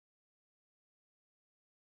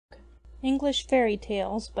English Fairy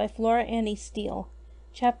Tales by Flora Annie Steel.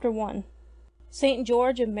 Chapter 1. St.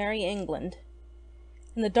 George of Merrie, England.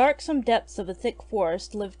 In the darksome depths of a thick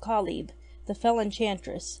forest lived Kalyb, the fell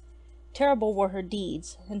enchantress. Terrible were her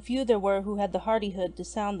deeds, and few there were who had the hardihood to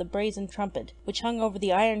sound the brazen trumpet which hung over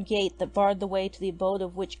the iron gate that barred the way to the abode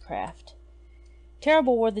of witchcraft.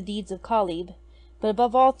 Terrible were the deeds of Kalyb, but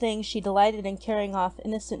above all things she delighted in carrying off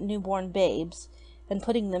innocent newborn babes, and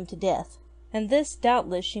putting them to death. And this,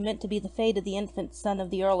 doubtless, she meant to be the fate of the infant son of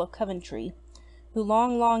the Earl of Coventry, who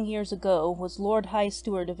long, long years ago was Lord High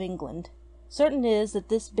Steward of England. Certain is that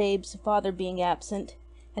this babe's father being absent,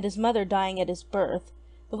 and his mother dying at his birth,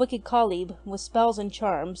 the wicked Kalyb, with spells and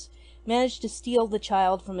charms, managed to steal the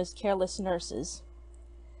child from his careless nurses.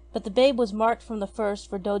 But the babe was marked from the first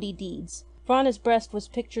for doughty deeds, for on his breast was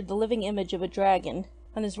pictured the living image of a dragon,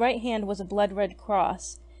 on his right hand was a blood-red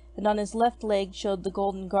cross, and on his left leg showed the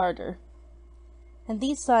golden garter. And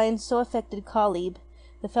these signs so affected Kalyb,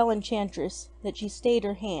 the fell enchantress, that she stayed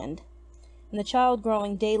her hand, and the child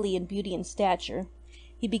growing daily in beauty and stature,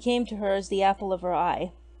 he became to her as the apple of her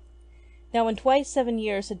eye. Now when twice 7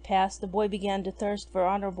 years had passed, the boy began to thirst for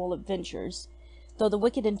honourable adventures, though the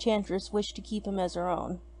wicked enchantress wished to keep him as her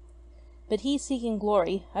own. But he, seeking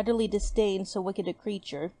glory, utterly disdained so wicked a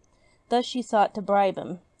creature. Thus she sought to bribe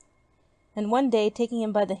him. And one day, taking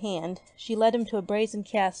him by the hand, she led him to a brazen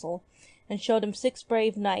castle, and showed him 6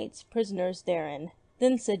 brave knights, prisoners therein.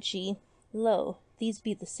 Then said she, Lo, these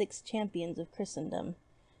be the 6 champions of Christendom.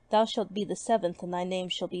 Thou shalt be the 7th, and thy name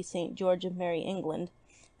shall be St. George of Merrie, England,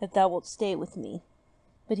 if thou wilt stay with me.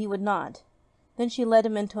 But he would not. Then she led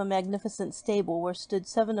him into a magnificent stable, where stood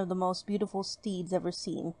 7 of the most beautiful steeds ever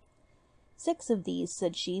seen. 6 of these,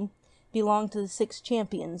 said she, belong to the 6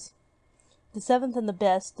 champions. The 7th and the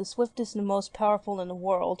best, the swiftest and most powerful in the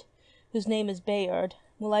world, whose name is Bayard,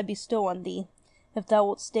 will I bestow on thee, if thou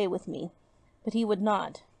wilt stay with me. But he would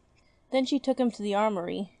not. Then she took him to the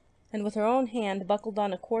armoury, and with her own hand buckled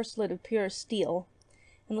on a corslet of purest steel,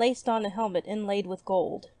 and laced on a helmet inlaid with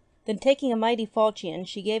gold. Then taking a mighty falchion,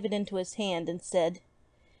 she gave it into his hand, and said,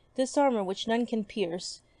 This armour which none can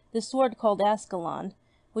pierce, this sword called Ascalon,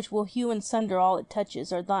 which will hew and sunder all it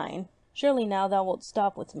touches, are thine. Surely now thou wilt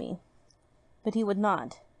stop with me. But he would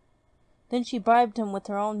not. Then she bribed him with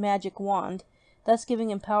her own magic wand, thus giving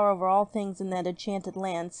him power over all things in that enchanted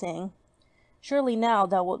land, saying, Surely now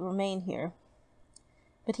thou wilt remain here.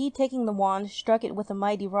 But he, taking the wand, struck it with a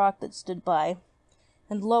mighty rock that stood by,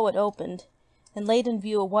 and lo, it opened, and laid in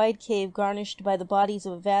view a wide cave garnished by the bodies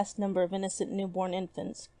of a vast number of innocent newborn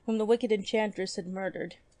infants, whom the wicked enchantress had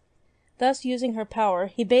murdered. Thus, using her power,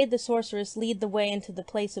 he bade the sorceress lead the way into the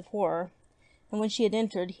place of horror, and when she had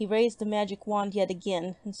entered, he raised the magic wand yet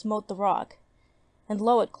again, and smote the rock, and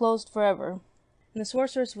lo, it closed forever, and the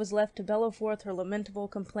sorceress was left to bellow forth her lamentable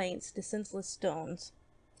complaints to senseless stones.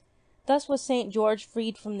 Thus was St. George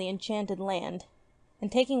freed from the enchanted land,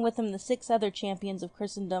 and taking with him the 6 other champions of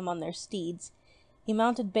Christendom on their steeds, he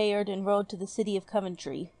mounted Bayard and rode to the city of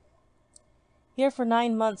Coventry. Here for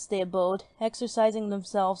 9 months they abode, exercising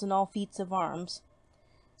themselves in all feats of arms.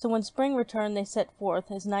 So when spring returned they set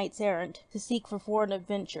forth, as knights errant, to seek for foreign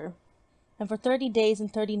adventure. And for 30 days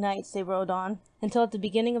and 30 nights they rode on, until at the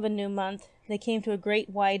beginning of a new month they came to a great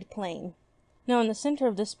wide plain. Now in the centre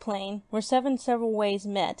of this plain, where 7 several ways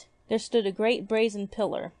met, there stood a great brazen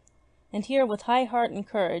pillar. And here, with high heart and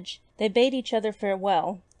courage, they bade each other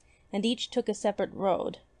farewell, and each took a separate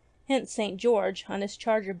road. Hence St. George, on his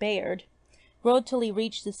charger Bayard, rode till he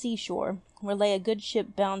reached the seashore, where lay a good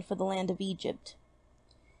ship bound for the land of Egypt.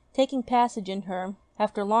 Taking passage in her,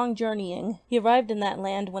 after long journeying, he arrived in that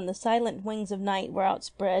land when the silent wings of night were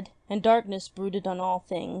outspread, and darkness brooded on all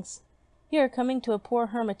things. Here, coming to a poor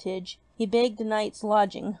hermitage, he begged a night's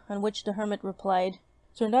lodging, on which the hermit replied,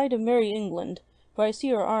 Sir Knight of Merrie, England, for I see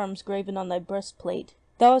your arms graven on thy breastplate,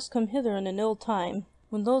 thou hast come hither in an ill time,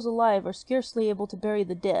 when those alive are scarcely able to bury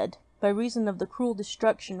the dead, by reason of the cruel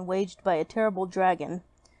destruction waged by a terrible dragon,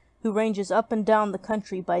 who ranges up and down the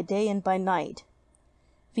country by day and by night.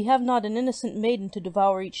 If he have not an innocent maiden to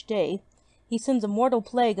devour each day, he sends a mortal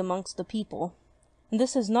plague amongst the people. And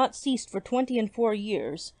this has not ceased for 24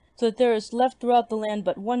 years, so that there is left throughout the land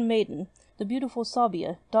but one maiden, the beautiful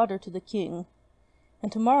Sabia, daughter to the king. And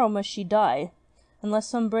tomorrow must she die, unless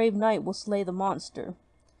some brave knight will slay the monster.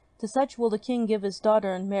 To such will the king give his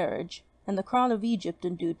daughter in marriage, and the crown of Egypt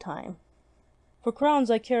in due time. For crowns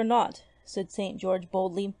I care not, said St. George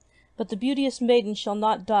boldly, but the beauteous maiden shall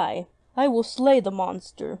not die. I will slay the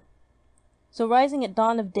monster. So rising at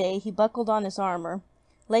dawn of day, he buckled on his armour,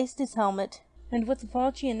 laced his helmet, and with the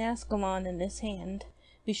falchion Ascalon in his hand,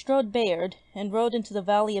 bestrode Bayard, and rode into the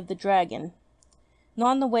valley of the dragon. And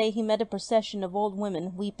on the way he met a procession of old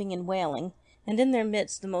women weeping and wailing, and in their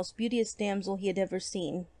midst the most beauteous damsel he had ever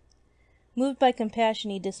seen. Moved by compassion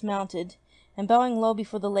he dismounted, and bowing low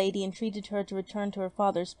before the lady entreated her to return to her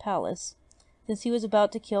father's palace, since he was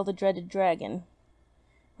about to kill the dreaded dragon.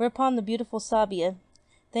 Whereupon the beautiful Sabia,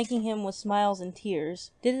 thanking him with smiles and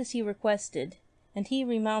tears, did as he requested, and he,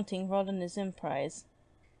 remounting, rode on his emprise.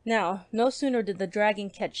 Now, no sooner did the dragon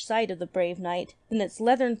catch sight of the brave knight than its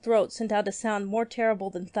leathern throat sent out a sound more terrible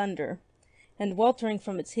than thunder, and, weltering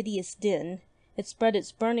from its hideous din, it spread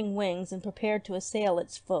its burning wings and prepared to assail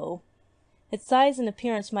its foe. Its size and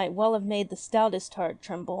appearance might well have made the stoutest heart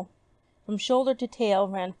tremble. From shoulder to tail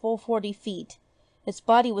ran full 40 feet. Its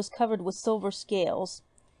body was covered with silver scales.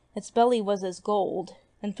 Its belly was as gold,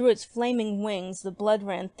 and through its flaming wings the blood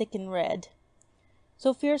ran thick and red.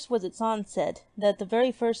 So fierce was its onset that at the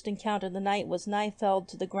very first encounter the knight was nigh felled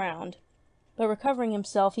to the ground. But recovering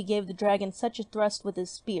himself he gave the dragon such a thrust with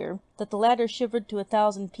his spear that the latter shivered to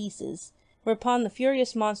 1,000 pieces, whereupon the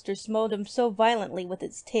furious monster smote him so violently with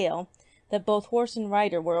its tail that both horse and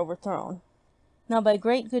rider were overthrown. Now by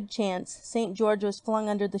great good chance St. George was flung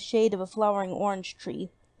under the shade of a flowering orange tree,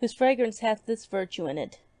 whose fragrance hath this virtue in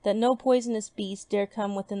it, that no poisonous beast dare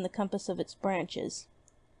come within the compass of its branches.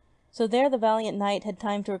 So there the valiant knight had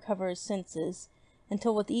time to recover his senses,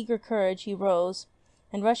 until with eager courage he rose,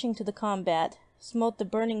 and rushing to the combat, smote the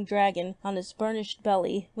burning dragon on its burnished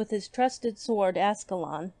belly with his trusted sword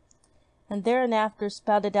Ascalon, and thereinafter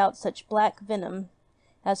spouted out such black venom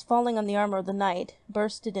as, falling on the armour of the knight,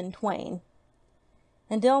 burst it in twain.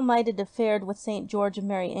 And ill might it have fared with St. George of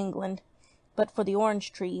Merrie England, but for the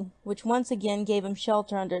orange tree, which once again gave him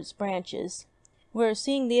shelter under its branches, where,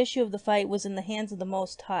 seeing the issue of the fight was in the hands of the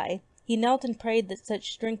Most High, he knelt and prayed that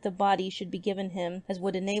such strength of body should be given him as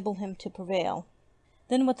would enable him to prevail.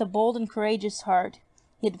 Then with a bold and courageous heart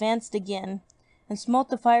he advanced again, and smote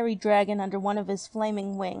the fiery dragon under one of his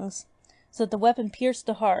flaming wings, so that the weapon pierced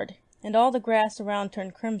the heart, and all the grass around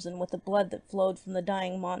turned crimson with the blood that flowed from the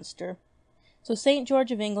dying monster. So St.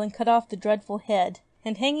 George of England cut off the dreadful head,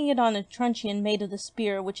 and hanging it on a truncheon made of the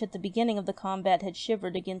spear which at the beginning of the combat had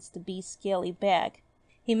shivered against the beast's scaly back,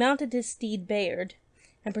 he mounted his steed Bayard,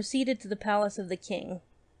 and proceeded to the palace of the king.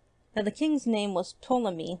 Now the king's name was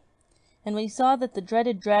Ptolemy, and when he saw that the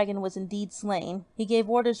dreaded dragon was indeed slain, he gave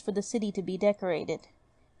orders for the city to be decorated.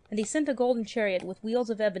 And he sent a golden chariot with wheels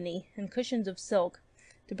of ebony and cushions of silk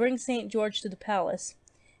to bring St. George to the palace,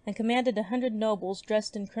 and commanded 100 nobles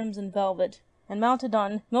dressed in crimson velvet, and mounted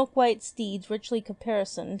on milk-white steeds richly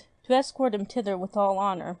caparisoned, to escort him thither with all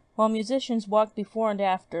honour, while musicians walked before and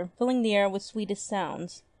after, filling the air with sweetest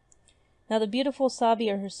sounds. Now the beautiful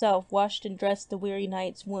Sabia herself washed and dressed the weary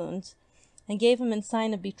knight's wounds, and gave him in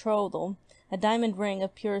sign of betrothal a diamond ring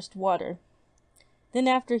of purest water. Then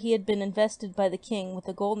after he had been invested by the king with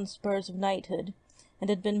the golden spurs of knighthood, and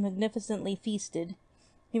had been magnificently feasted,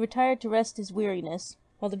 he retired to rest his weariness,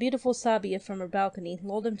 while the beautiful Sabia from her balcony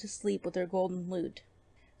lulled him to sleep with her golden lute.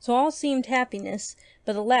 So all seemed happiness,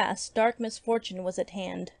 but alas, dark misfortune was at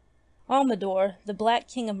hand. Almador, the Black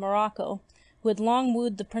King of Morocco, who had long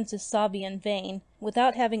wooed the Princess Sabia in vain,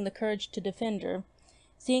 without having the courage to defend her,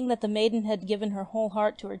 seeing that the maiden had given her whole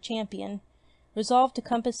heart to her champion, resolved to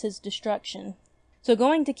compass his destruction. So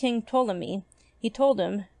going to King Ptolemy, he told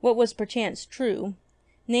him, what was perchance true,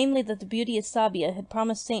 namely that the beauteous Sabia had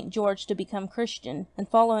promised St. George to become Christian and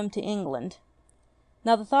follow him to England.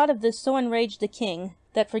 Now the thought of this so enraged the king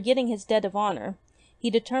that, forgetting his debt of honour, he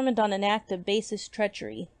determined on an act of basest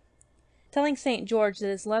treachery. Telling St. George that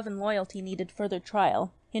his love and loyalty needed further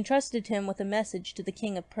trial, he entrusted him with a message to the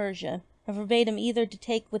king of Persia, and forbade him either to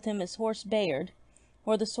take with him his horse Bayard,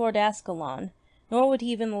 or the sword Ascalon, nor would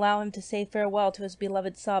he even allow him to say farewell to his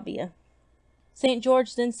beloved Sabia. St.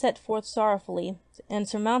 George then set forth sorrowfully, and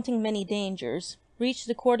surmounting many dangers, reached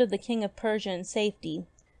the court of the king of Persia in safety.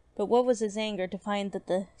 But what was his anger to find that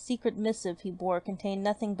the secret missive he bore contained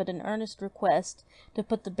nothing but an earnest request to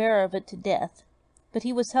put the bearer of it to death. But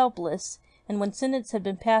he was helpless, and when sentence had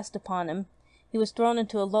been passed upon him, he was thrown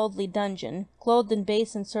into a loathly dungeon, clothed in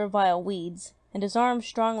base and servile weeds, and his arms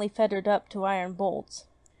strongly fettered up to iron bolts,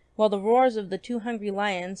 while the roars of the 2 hungry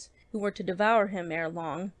lions, who were to devour him ere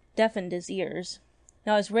long, deafened his ears.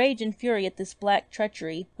 Now his rage and fury at this black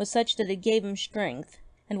treachery was such that it gave him strength,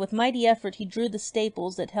 and with mighty effort he drew the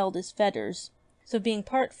staples that held his fetters. So being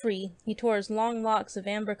part free, he tore his long locks of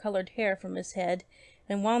amber-coloured hair from his head,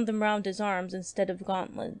 and wound them round his arms instead of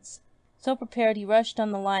gauntlets. So prepared he rushed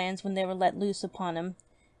on the lions when they were let loose upon him,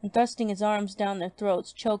 and thrusting his arms down their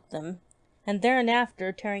throats choked them, and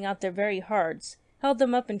thereinafter, tearing out their very hearts, held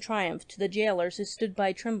them up in triumph to the jailers who stood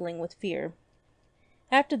by trembling with fear.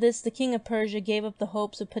 After this the King of Persia gave up the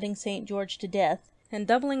hopes of putting St. George to death, and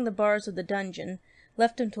doubling the bars of the dungeon,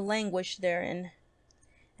 left him to languish therein.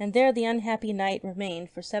 And there the unhappy knight remained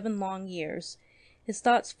for 7 long years, his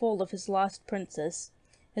thoughts full of his lost princess,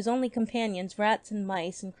 his only companions rats and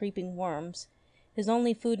mice and creeping worms, his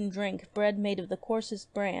only food and drink bread made of the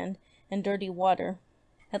coarsest bran and dirty water.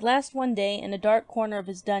 At last one day, in a dark corner of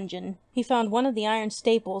his dungeon, he found one of the iron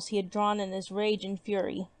staples he had drawn in his rage and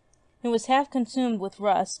fury. It was half consumed with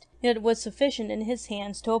rust, yet it was sufficient in his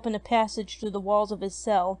hands to open a passage through the walls of his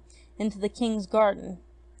cell into the king's garden.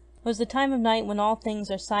 It was the time of night when all things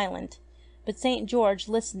are silent, but St. George,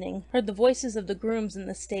 listening, heard the voices of the grooms in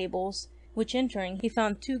the stables, which entering, he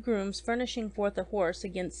found 2 grooms furnishing forth a horse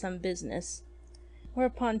against some business.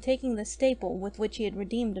 Whereupon, taking the staple with which he had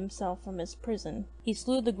redeemed himself from his prison, he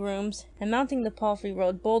slew the grooms, and mounting the palfrey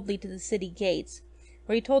rode boldly to the city gates,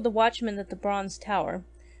 where he told the watchman at the bronze tower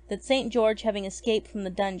that St. George having escaped from the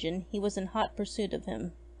dungeon, he was in hot pursuit of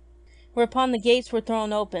him. Whereupon the gates were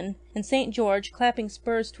thrown open, and St. George, clapping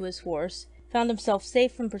spurs to his horse, found himself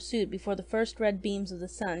safe from pursuit before the first red beams of the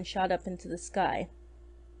sun shot up into the sky.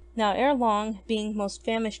 Now ere long, being most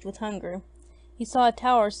famished with hunger, he saw a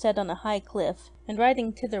tower set on a high cliff, and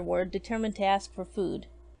riding thitherward determined to ask for food.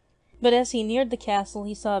 But as he neared the castle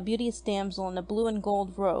he saw a beauteous damsel in a blue and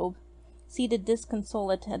gold robe, seated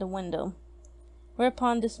disconsolate at a window.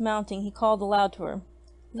 Whereupon dismounting he called aloud to her,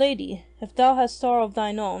 "Lady, if thou hast sorrow of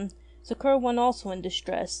thine own, succour one also in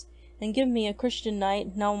distress, and give me, a Christian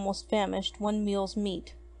knight, now almost famished, 1 meal's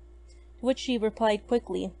meat." To which she replied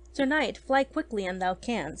quickly, "Sir knight, fly quickly an thou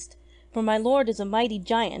canst, for my lord is a mighty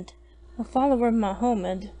giant, a follower of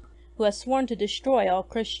Mahomet, who has sworn to destroy all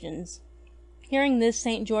Christians." Hearing this,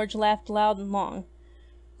 St. George laughed loud and long.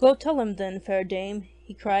 "Go tell him then, fair dame,"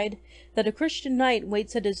 he cried, "that a Christian knight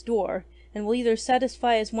waits at his door, and will either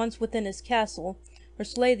satisfy his wants within his castle, or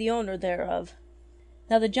slay the owner thereof."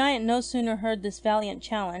 Now the giant no sooner heard this valiant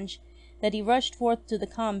challenge, that he rushed forth to the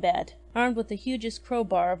combat, armed with the hugest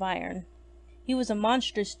crowbar of iron. He was a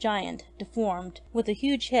monstrous giant, deformed, with a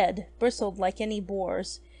huge head, bristled like any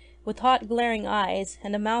boar's, with hot glaring eyes,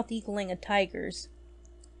 and a mouth equalling a tiger's.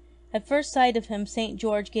 At first sight of him St.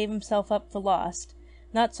 George gave himself up for lost,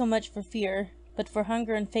 not so much for fear, but for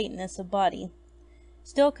hunger and faintness of body.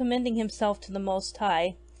 Still commending himself to the Most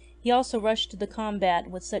High, he also rushed to the combat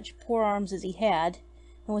with such poor arms as he had,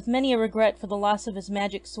 and with many a regret for the loss of his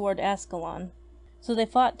magic sword Ascalon. So they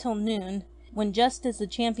fought till noon, when just as the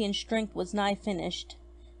champion's strength was nigh finished,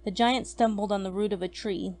 the giant stumbled on the root of a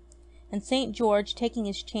tree, and St. George, taking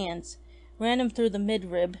his chance, ran him through the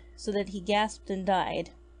midrib, so that he gasped and died.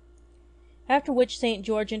 After which St.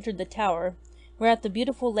 George entered the tower, whereat the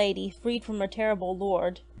beautiful lady, freed from her terrible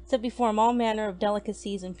lord, set before him all manner of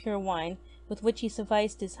delicacies and pure wine, with which he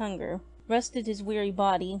sufficed his hunger, rested his weary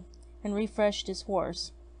body, and refreshed his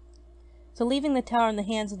horse. So leaving the tower in the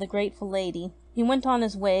hands of the grateful lady, he went on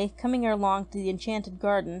his way, coming ere long to the enchanted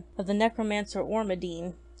garden of the necromancer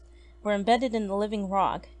Ormadine, where embedded in the living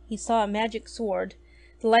rock he saw a magic sword,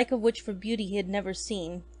 the like of which for beauty he had never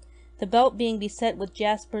seen, the belt being beset with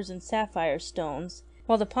jaspers and sapphire stones,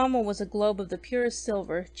 while the pommel was a globe of the purest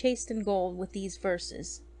silver, chased in gold, with these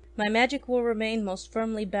verses: "My magic will remain most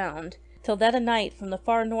firmly bound, till that a knight from the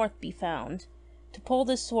far north be found, to pull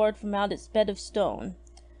this sword from out its bed of stone.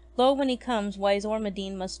 Lo, when he comes, wise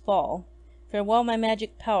Ormadine must fall. Farewell my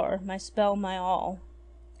magic power, my spell, my all."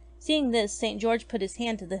 Seeing this, St. George put his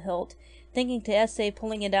hand to the hilt, thinking to essay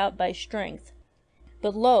pulling it out by strength.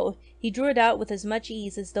 But lo, he drew it out with as much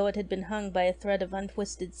ease as though it had been hung by a thread of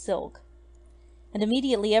untwisted silk. And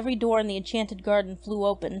immediately every door in the enchanted garden flew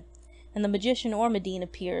open, and the magician Ormadine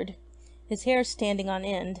appeared, his hair standing on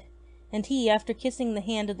end, and he, after kissing the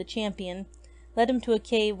hand of the champion, led him to a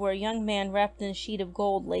cave where a young man wrapped in a sheet of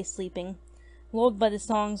gold lay sleeping, lulled by the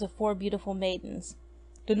songs of 4 beautiful maidens.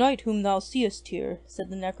 "The knight whom thou seest here," said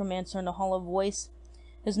the necromancer in a hollow voice,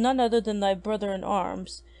 "is none other than thy brother in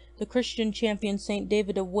arms, the Christian champion St.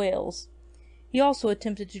 David of Wales. He also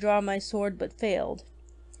attempted to draw my sword, but failed.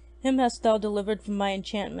 Him hast thou delivered from my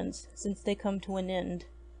enchantments, since they come to an end."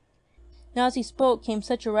 Now as he spoke came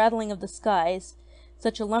such a rattling of the skies,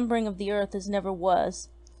 such a lumbering of the earth as never was,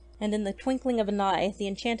 and in the twinkling of an eye the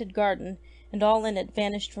enchanted garden and all in it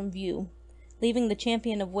vanished from view, leaving the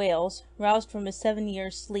champion of Wales, roused from his 7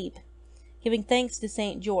 years' sleep, giving thanks to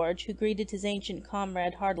St. George, who greeted his ancient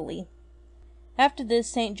comrade heartily. After this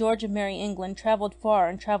St. George of Merrie England travelled far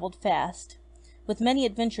and travelled fast, with many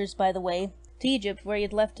adventures by the way, to Egypt, where he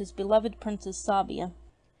had left his beloved Princess Sabia.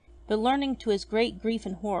 But learning, to his great grief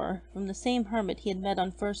and horror, from the same hermit he had met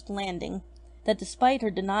on first landing, that despite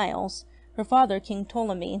her denials, her father, King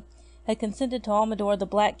Ptolemy, had consented to Almidor the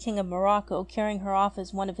Black King of Morocco carrying her off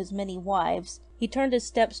as one of his many wives, he turned his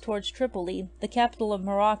steps towards Tripoli, the capital of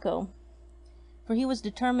Morocco, for he was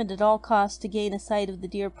determined at all costs to gain a sight of the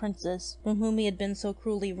dear princess from whom he had been so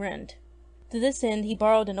cruelly rent. To this end he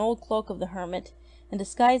borrowed an old cloak of the hermit, and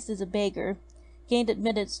disguised as a beggar, gained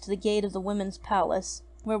admittance to the gate of the women's palace,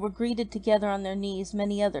 where were greeted together on their knees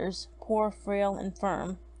many others, poor, frail, and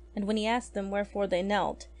firm. And when he asked them wherefore they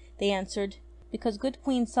knelt, they answered, "Because good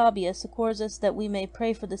Queen Sabia succours us that we may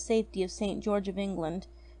pray for the safety of St. George of England,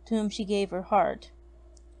 to whom she gave her heart."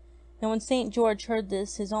 Now when St. George heard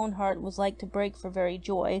this, his own heart was like to break for very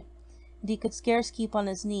joy, and he could scarce keep on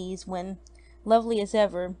his knees, when, lovely as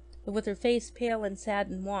ever, but with her face pale and sad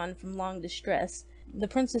and wan from long distress, the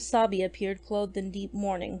Princess Sabia appeared clothed in deep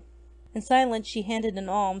mourning. In silence she handed an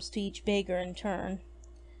alms to each beggar in turn.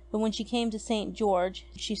 But when she came to St. George,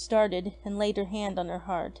 she started and laid her hand on her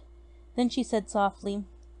heart. Then she said softly,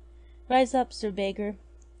 "Rise up, Sir Beggar.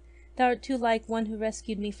 Thou art too like one who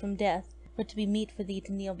rescued me from death, for it to be meet for thee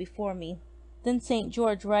to kneel before me." Then St.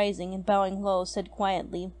 George, rising and bowing low, said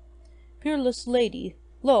quietly, "Peerless lady,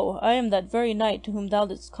 lo, I am that very knight to whom thou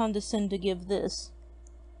didst condescend to give this."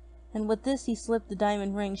 And with this he slipped the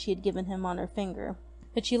diamond ring she had given him on her finger.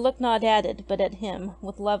 But she looked not at it, but at him,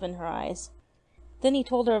 with love in her eyes. Then he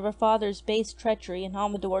told her of her father's base treachery and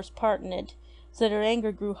Almidor's part in it, so that her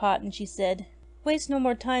anger grew hot, and she said, "Waste no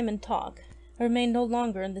more time in talk. I remain no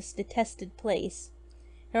longer in this detested place.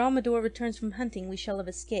 Ere Almidor returns from hunting we shall have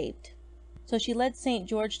escaped." So she led St.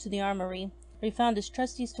 George to the armory, where he found his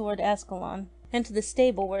trusty sword Ascalon, and to the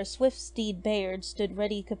stable where a swift steed Bayard stood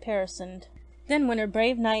ready caparisoned. Then when her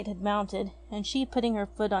brave knight had mounted, and she, putting her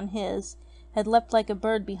foot on his, had leapt like a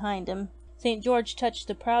bird behind him, St. George touched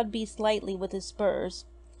the proud beast lightly with his spurs,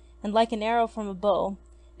 and like an arrow from a bow,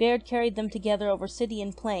 Bayard carried them together over city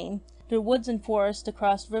and plain, through woods and forest,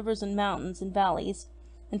 across rivers and mountains and valleys,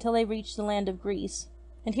 until they reached the land of Greece.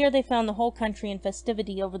 And here they found the whole country in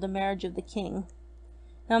festivity over the marriage of the king.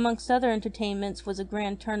 Now amongst other entertainments was a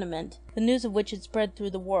grand tournament, the news of which had spread through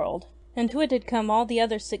the world, and to it had come all the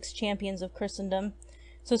other 6 champions of Christendom.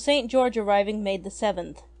 So St. George arriving made the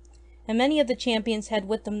 7th. And many of the champions had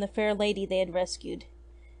with them the fair lady they had rescued.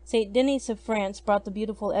 St. Denis of France brought the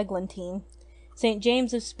beautiful Eglantine, St.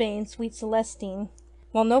 James of Spain sweet Celestine,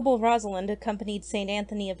 while noble Rosalind accompanied St.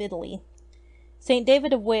 Anthony of Italy. St.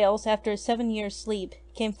 David of Wales, after a 7 years' sleep,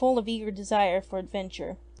 came full of eager desire for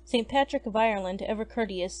adventure. St. Patrick of Ireland, ever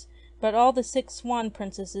courteous, brought all the 6 swan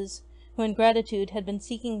princesses, who in gratitude had been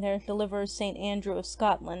seeking their deliverer St. Andrew of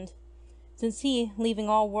Scotland, since he, leaving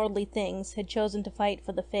all worldly things, had chosen to fight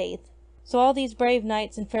for the faith. So all these brave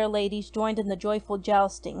knights and fair ladies joined in the joyful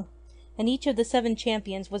jousting, and each of the 7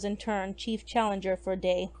 champions was in turn chief challenger for a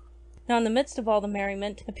day. Now in the midst of all the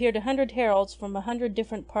merriment appeared 100 heralds from 100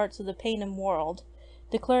 different parts of the Paynim world,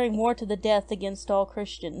 declaring war to the death against all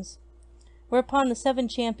Christians. Whereupon the 7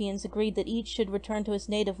 champions agreed that each should return to his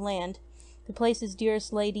native land, to place his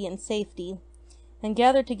dearest lady in safety, and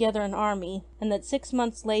gather together an army, and that 6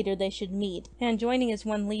 months later they should meet, and, joining as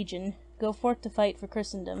one legion, go forth to fight for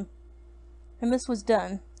Christendom. And this was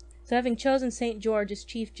done. So having chosen St. George as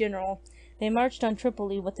chief general, they marched on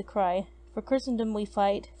Tripoli with the cry, "For Christendom we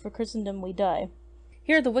fight, for Christendom we die."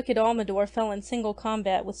 Here the wicked Almidor fell in single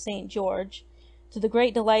combat with St. George, to the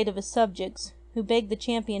great delight of his subjects, who begged the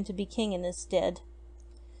champion to be king in his stead.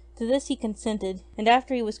 To this he consented, and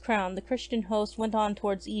after he was crowned, the Christian host went on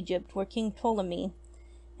towards Egypt, where King Ptolemy,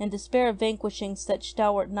 in despair of vanquishing such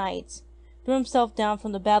stalwart knights, threw himself down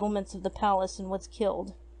from the battlements of the palace and was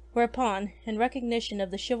killed. Whereupon, in recognition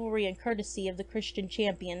of the chivalry and courtesy of the Christian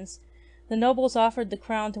champions, the nobles offered the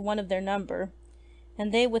crown to one of their number,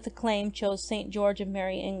 and they with acclaim chose St. George of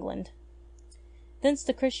Merrie, England. Thence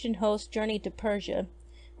the Christian host journeyed to Persia,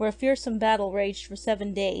 where a fearsome battle raged for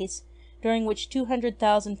 7 days, during which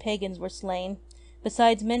 200,000 pagans were slain,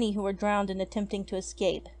 besides many who were drowned in attempting to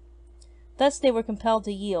escape. Thus they were compelled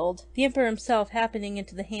to yield, the emperor himself happening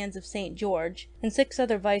into the hands of St. George, and 6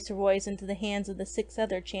 other viceroys into the hands of the 6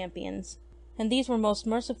 other champions. And these were most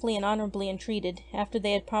mercifully and honorably entreated, after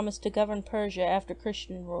they had promised to govern Persia after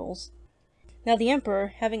Christian rules. Now the emperor,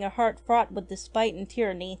 having a heart fraught with despite and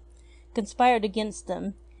tyranny, conspired against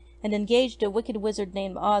them, and engaged a wicked wizard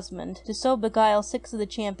named Osmond, to so beguile 6 of the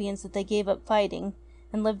champions that they gave up fighting,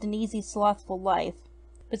 and lived an easy slothful life.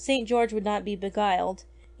 But St. George would not be beguiled,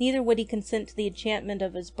 neither would he consent to the enchantment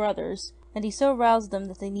of his brothers, and he so roused them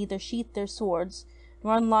that they neither sheathed their swords,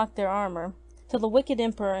 nor unlocked their armour, till the wicked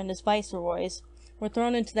emperor and his viceroys were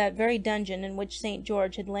thrown into that very dungeon in which St.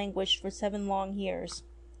 George had languished for 7 long years.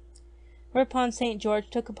 Whereupon St. George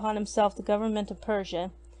took upon himself the government of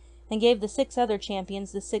Persia, and gave the 6 other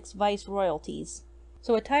champions the 6 vice-royalties.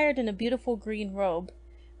 So attired in a beautiful green robe,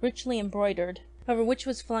 richly embroidered, over which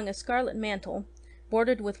was flung a scarlet mantle,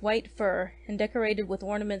 bordered with white fur, and decorated with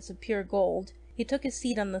ornaments of pure gold, he took his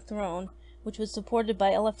seat on the throne, which was supported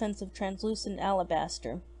by elephants of translucent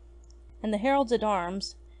alabaster. And the heralds at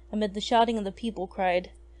arms, amid the shouting of the people,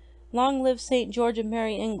 cried, "Long live St. George of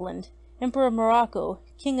Merrie England, Emperor of Morocco,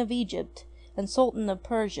 King of Egypt, and Sultan of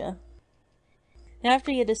Persia." And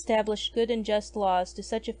after he had established good and just laws to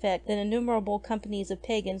such effect that innumerable companies of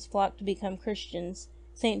pagans flocked to become Christians,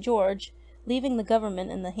 St. George, leaving the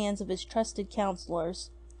government in the hands of his trusted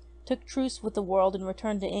counsellors, took truce with the world and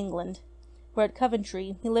returned to England, where at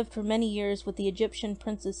Coventry he lived for many years with the Egyptian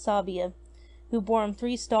Princess Sabia, who bore him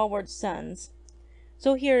 3 stalwart sons.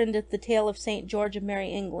 So here endeth the tale of St. George of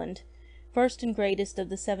Merrie England, first and greatest of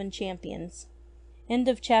the 7 champions. End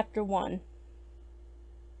of Chapter 1.